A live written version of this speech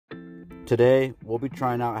Today, we'll be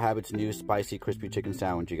trying out Habit's new spicy crispy chicken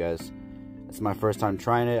sandwich, you guys. It's my first time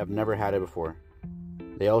trying it. I've never had it before.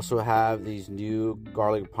 They also have these new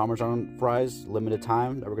garlic parmesan fries, limited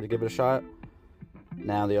time, that we're going to give it a shot.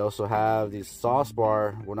 Now, they also have these sauce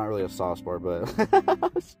bar. Well, not really a sauce bar, but...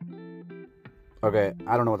 Okay,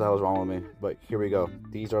 I don't know what the hell is wrong with me, but here we go.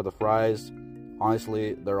 These are the fries.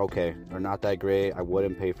 Honestly, they're okay. They're not that great. I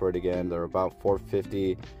wouldn't pay for it again. They're about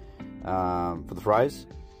 $4.50 for the fries.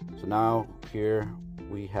 So now here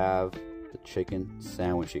we have the chicken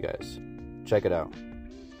sandwich, you guys. Check it out.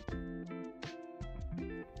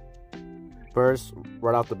 First,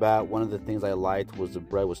 right off the bat, one of the things I liked was the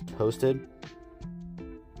bread was toasted.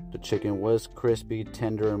 The chicken was crispy,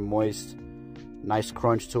 tender, and moist. Nice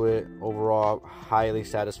crunch to it. Overall, highly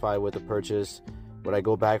satisfied with the purchase. Would I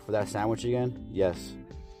go back for that sandwich again? Yes.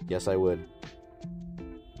 Yes, I would.